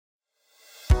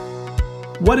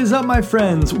What is up, my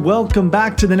friends? Welcome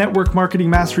back to the Network Marketing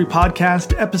Mastery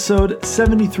Podcast, episode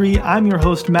 73. I'm your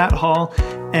host, Matt Hall,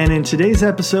 and in today's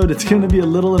episode, it's going to be a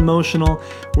little emotional.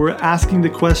 We're asking the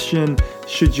question,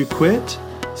 should you quit,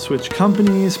 switch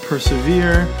companies,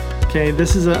 persevere? Okay,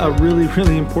 this is a really,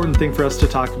 really important thing for us to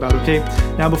talk about, okay?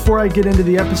 Now, before I get into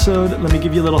the episode, let me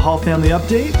give you a little Hall family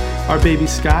update. Our baby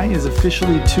Sky is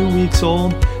officially 2 weeks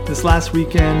old. This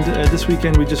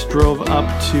weekend, we just drove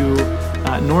up to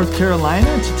North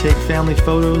Carolina to take family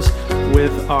photos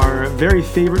with our very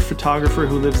favorite photographer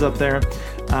who lives up there,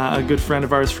 a good friend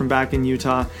of ours from back in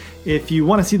Utah. If you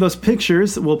want to see those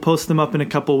pictures, we'll post them up in a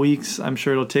couple weeks. I'm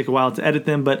sure it'll take a while to edit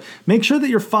them, but make sure that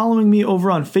you're following me over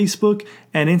on Facebook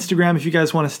and Instagram if you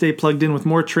guys want to stay plugged in with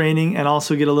more training and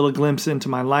also get a little glimpse into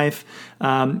my life.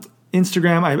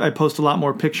 Instagram, I post a lot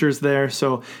more pictures there,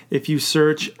 so if you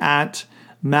search at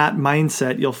Matt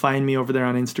Mindset, you'll find me over there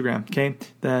on Instagram, okay?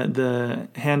 The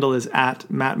handle is at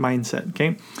Matt Mindset,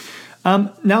 okay?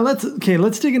 Now let's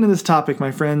dig into this topic, my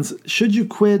friends. Should you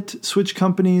quit, switch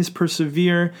companies,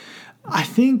 persevere? I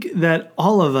think that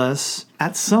all of us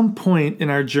at some point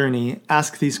in our journey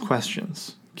ask these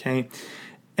questions, okay?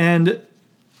 And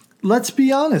let's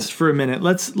be honest for a minute.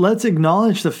 Let's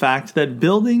acknowledge the fact that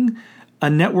building a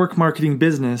network marketing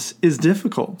business is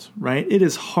difficult, right? It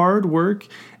is hard work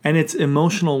and it's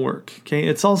emotional work, okay?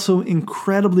 It's also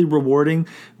incredibly rewarding,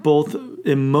 both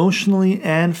emotionally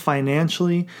and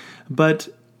financially. But,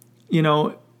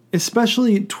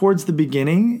 especially towards the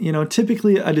beginning,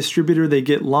 typically a distributor, they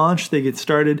get launched, they get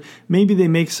started, maybe they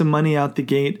make some money out the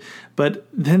gate, but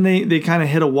then they kind of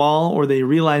hit a wall or they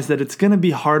realize that it's going to be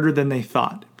harder than they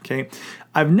thought, okay?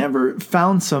 I've never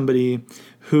found somebody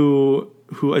who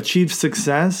achieved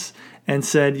success and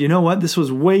said, you know what, this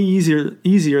was way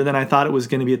easier than I thought it was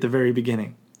going to be at the very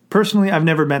beginning. Personally, I've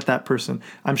never met that person.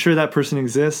 I'm sure that person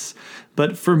exists,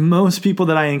 but for most people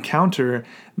that I encounter,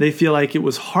 they feel like it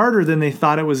was harder than they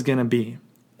thought it was going to be.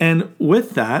 And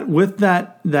with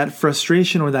that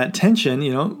frustration or that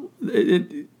tension,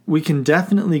 we can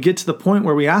definitely get to the point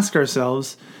where we ask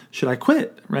ourselves, should I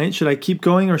quit, right? Should I keep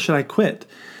going or should I quit?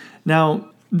 Now,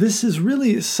 this is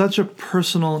really such a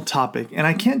personal topic, and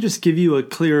I can't just give you a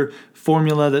clear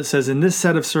formula that says in this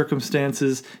set of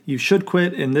circumstances you should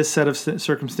quit, in this set of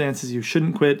circumstances you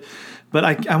shouldn't quit, but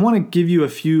I want to give you a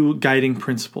few guiding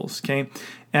principles, okay?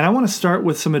 And I want to start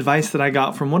with some advice that I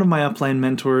got from one of my upline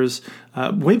mentors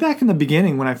way back in the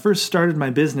beginning when I first started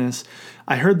my business.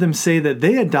 I heard them say that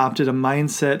they adopted a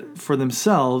mindset for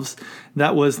themselves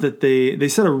that was that they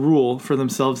set a rule for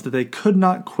themselves that they could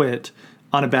not quit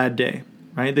on a bad day.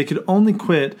 Right? They could only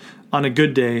quit on a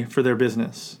good day for their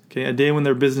business, okay? A day when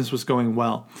their business was going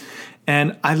well.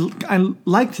 And I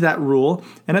liked that rule.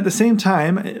 And at the same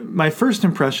time, my first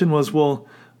impression was, well,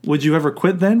 would you ever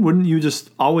quit then? Wouldn't you just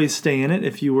always stay in it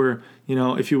if you were,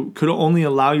 if you could only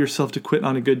allow yourself to quit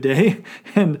on a good day?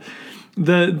 And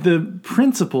the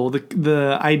principle,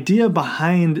 the idea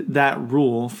behind that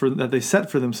rule that they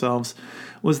set for themselves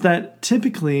was that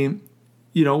typically,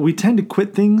 we tend to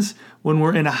quit things when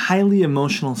we're in a highly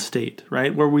emotional state,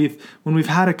 right? When we've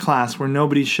had a class where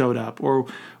nobody showed up, or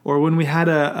when we had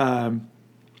a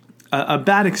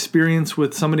bad experience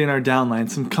with somebody in our downline,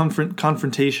 some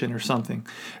confrontation or something,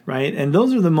 right? And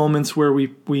those are the moments where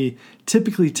we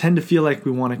typically tend to feel like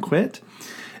we want to quit.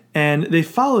 And they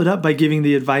followed up by giving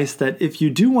the advice that if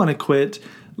you do want to quit,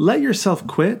 let yourself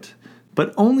quit,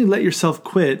 but only let yourself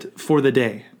quit for the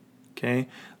day, okay?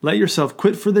 Let yourself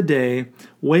quit for the day,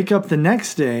 wake up the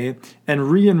next day, and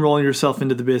re-enroll yourself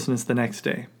into the business the next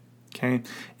day, okay?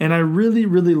 And I really,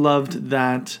 really loved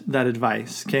that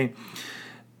advice, okay?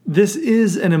 This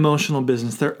is an emotional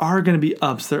business. There are going to be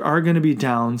ups, there are going to be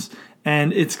downs,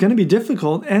 and it's going to be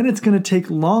difficult, and it's going to take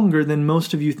longer than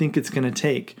most of you think it's going to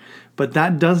take. But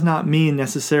that does not mean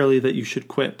necessarily that you should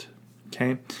quit,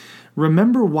 okay?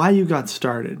 Remember why you got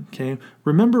started, okay?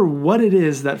 Remember what it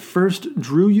is that first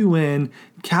drew you in,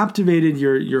 captivated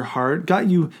your heart,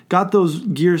 got those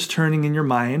gears turning in your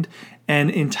mind,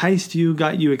 and enticed you,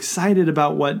 got you excited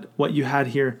about what you had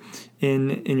here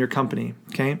in your company,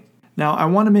 okay? Now, I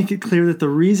want to make it clear that the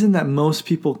reason that most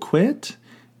people quit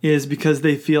is because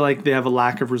they feel like they have a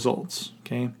lack of results,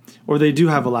 okay? Or they do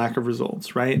have a lack of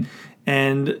results, right?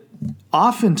 And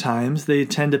oftentimes they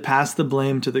tend to pass the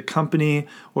blame to the company,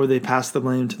 or they pass the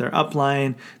blame to their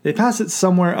upline. They pass it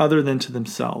somewhere other than to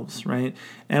themselves, right?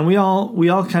 And we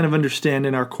all kind of understand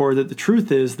in our core that the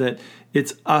truth is that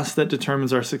it's us that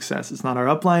determines our success. It's not our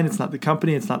upline, it's not the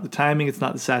company, it's not the timing, it's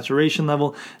not the saturation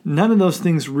level. None of those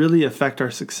things really affect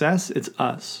our success. It's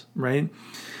us, right?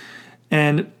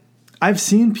 And I've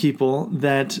seen people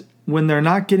that when they're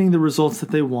not getting the results that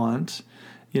they want,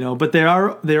 but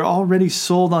they're already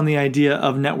sold on the idea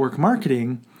of network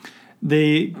marketing.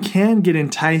 They can get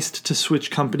enticed to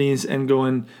switch companies and go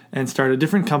and start a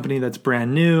different company that's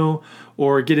brand new,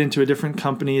 or get into a different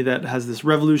company that has this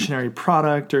revolutionary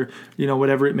product, or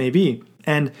whatever it may be.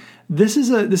 And this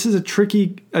is a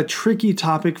tricky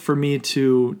topic for me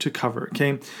to cover.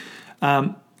 Okay,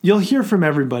 you'll hear from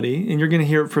everybody, and you're going to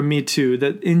hear it from me too,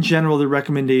 that in general the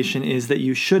recommendation is that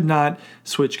you should not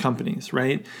switch companies.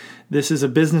 Right? This is a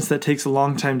business that takes a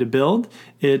long time to build.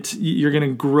 You're going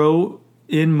to grow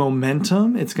in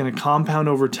momentum. It's going to compound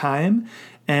over time.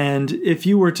 And if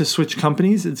you were to switch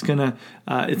companies, it's gonna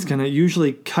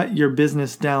usually cut your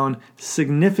business down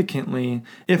significantly,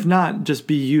 if not just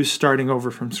be you starting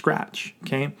over from scratch.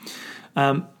 Okay,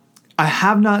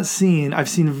 I've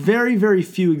seen very, very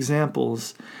few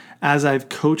examples as I've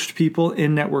coached people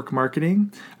in network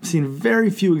marketing. I've seen very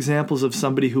few examples of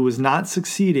somebody who was not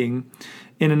succeeding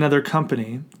in another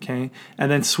company, okay, and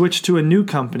then switched to a new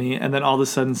company and then all of a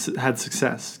sudden had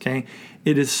success. Okay,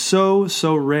 it is so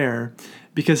rare.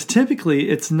 Because typically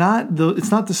it's not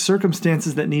the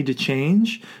circumstances that need to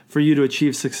change for you to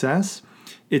achieve success.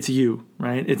 It's you,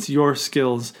 right? It's your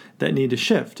skills that need to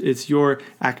shift. It's your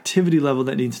activity level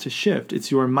that needs to shift.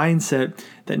 It's your mindset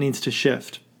that needs to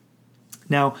shift.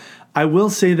 Now, I will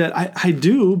say that I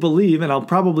do believe, and I'll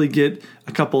probably get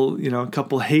a couple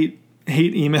hate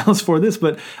emails for this,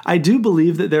 but I do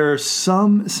believe that there are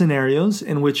some scenarios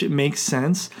in which it makes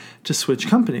sense to switch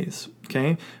companies.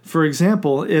 Okay, for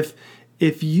example,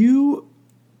 if you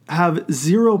have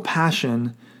zero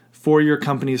passion for your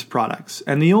company's products,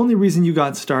 and the only reason you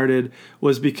got started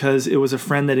was because it was a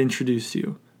friend that introduced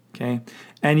you, okay,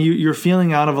 and you're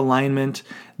feeling out of alignment,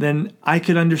 then I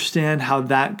could understand how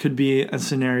that could be a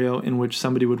scenario in which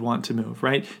somebody would want to move,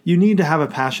 right? You need to have a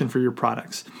passion for your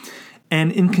products.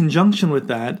 And in conjunction with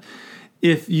that,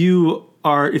 if you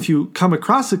come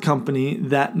across a company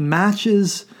that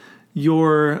matches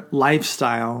your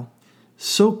lifestyle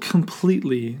so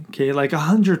completely, okay, like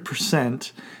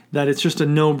 100%, that it's just a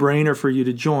no-brainer for you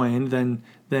to join, then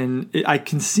I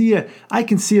can see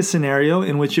a scenario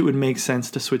in which it would make sense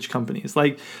to switch companies.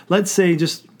 Like, let's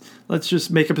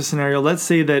just make up a scenario. Let's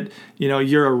say that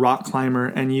you're a rock climber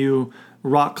and you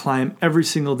rock climb every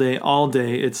single day, all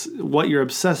day. It's what you're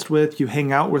obsessed with. You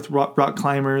hang out with rock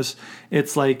climbers.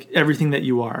 It's like everything that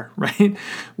you are, right?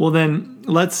 Well, then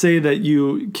let's say that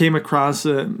you came across,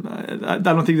 I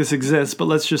don't think this exists, but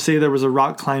let's just say there was a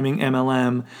rock climbing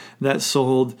MLM that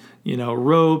sold,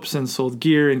 ropes and sold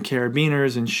gear and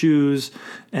carabiners and shoes,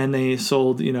 and they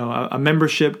sold, a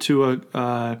membership to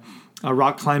a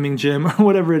rock climbing gym or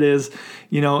whatever it is.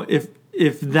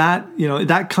 If that,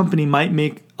 that company might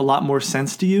make a lot more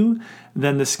sense to you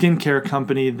than the skincare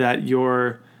company that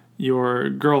your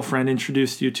girlfriend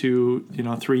introduced you to,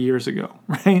 3 years ago,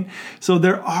 right? So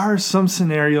there are some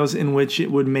scenarios in which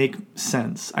it would make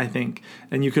sense, I think,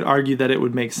 and you could argue that it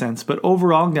would make sense. But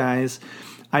overall, guys,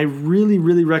 I really,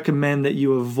 really recommend that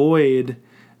you avoid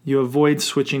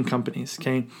switching companies,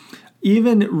 okay?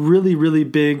 Even really, really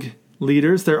big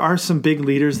leaders, there are some big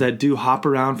leaders that do hop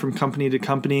around from company to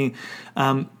company,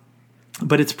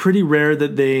 but it's pretty rare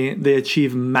that they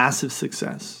achieve massive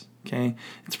success. Okay,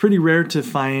 it's pretty rare to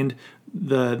find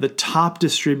the top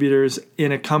distributors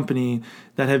in a company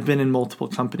that have been in multiple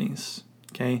companies.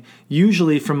 Okay,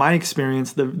 usually, from my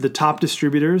experience, the top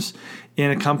distributors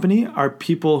in a company are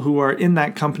people who are in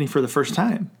that company for the first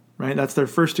time. Right, that's their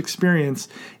first experience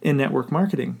in network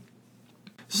marketing.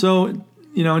 So,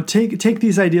 take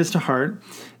these ideas to heart.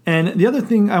 And the other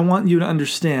thing I want you to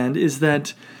understand is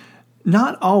that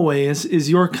not always is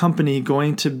your company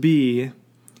going to be,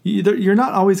 you're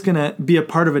not always going to be a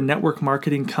part of a network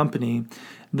marketing company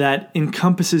that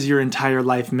encompasses your entire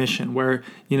life mission, where,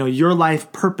 your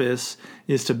life purpose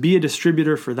is to be a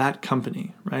distributor for that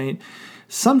company, right?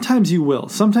 Sometimes you will.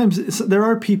 Sometimes there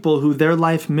are people who their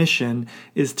life mission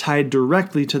is tied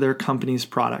directly to their company's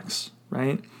products,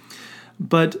 right?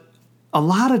 But a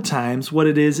lot of times what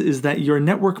it is that your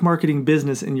network marketing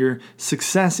business and your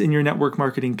success in your network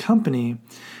marketing company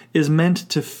is meant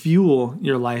to fuel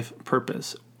your life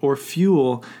purpose or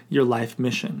fuel your life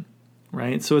mission,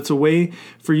 right? So it's a way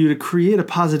for you to create a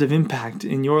positive impact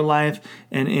in your life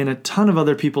and in a ton of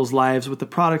other people's lives with the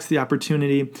products, the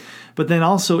opportunity, but then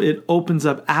also it opens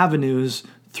up avenues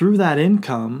through that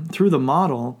income, through the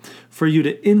model, for you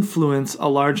to influence a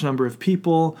large number of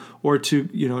people, or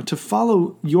to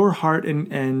follow your heart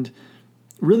and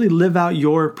really live out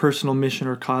your personal mission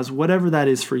or cause, whatever that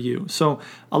is for you. So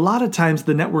a lot of times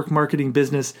the network marketing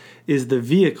business is the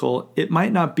vehicle. It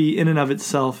might not be in and of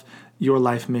itself your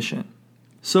life mission.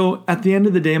 So at the end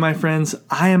of the day, my friends,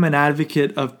 I am an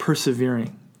advocate of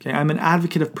persevering. Okay, I'm an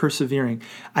advocate of persevering.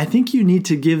 I think you need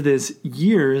to give this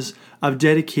years of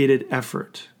dedicated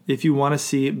effort if you want to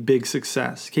see big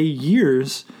success. Okay,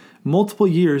 years, multiple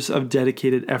years of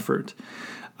dedicated effort.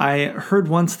 I heard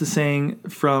once the saying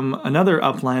from another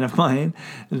upline of mine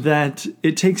that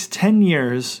it takes 10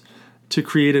 years to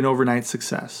create an overnight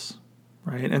success.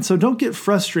 Right? And so don't get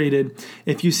frustrated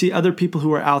if you see other people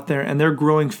who are out there and they're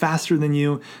growing faster than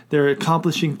you, they're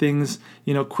accomplishing things,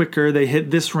 quicker, they hit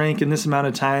this rank in this amount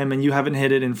of time and you haven't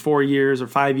hit it in 4 years or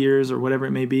 5 years or whatever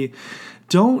it may be.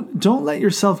 Don't let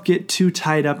yourself get too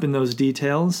tied up in those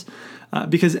details.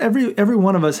 Because every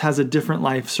one of us has a different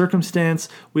life circumstance.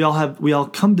 We all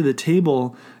come to the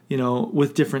table,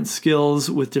 with different skills,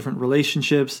 with different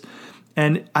relationships.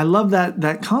 And I love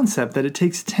that concept that it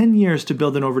takes 10 years to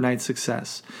build an overnight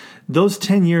success. Those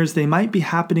 10 years, they might be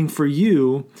happening for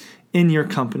you in your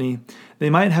company. They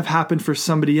might have happened for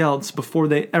somebody else before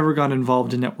they ever got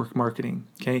involved in network marketing.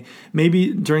 Okay,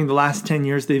 maybe during the last 10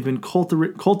 years, they've been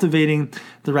cultivating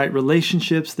the right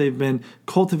relationships. They've been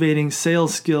cultivating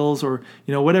sales skills or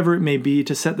whatever it may be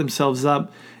to set themselves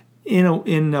up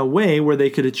in a way where they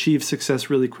could achieve success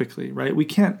really quickly, right? We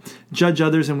can't judge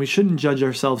others and we shouldn't judge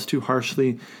ourselves too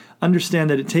harshly. Understand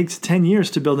that it takes 10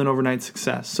 years to build an overnight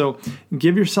success. So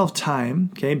give yourself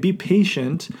time, okay? Be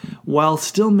patient while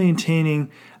still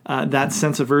maintaining that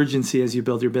sense of urgency as you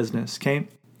build your business, okay?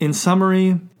 In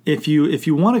summary, if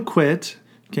you want to quit,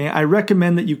 okay, I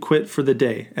recommend that you quit for the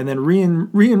day and then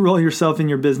re-enroll yourself in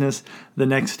your business the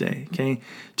next day, okay?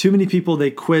 Too many people,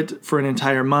 they quit for an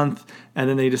entire month and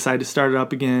then they decide to start it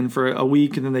up again for a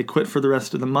week and then they quit for the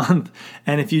rest of the month.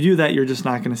 And if you do that, you're just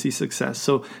not going to see success.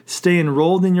 So stay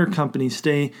enrolled in your company,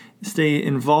 stay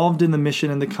involved in the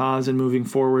mission and the cause and moving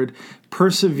forward.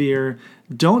 Persevere.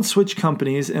 Don't switch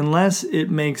companies unless it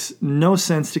makes no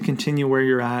sense to continue where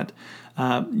you're at.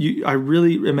 I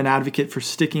really am an advocate for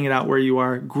sticking it out where you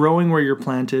are, growing where you're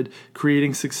planted,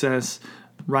 creating success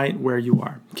right where you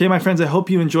are. Okay, my friends, I hope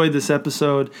you enjoyed this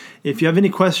episode. If you have any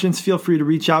questions, feel free to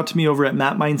reach out to me over at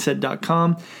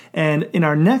mattmindset.com. And in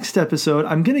our next episode,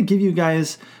 I'm going to give you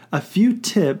guys a few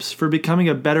tips for becoming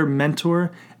a better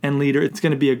mentor and leader. It's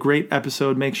going to be a great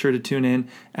episode. Make sure to tune in,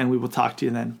 and we will talk to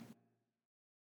you then.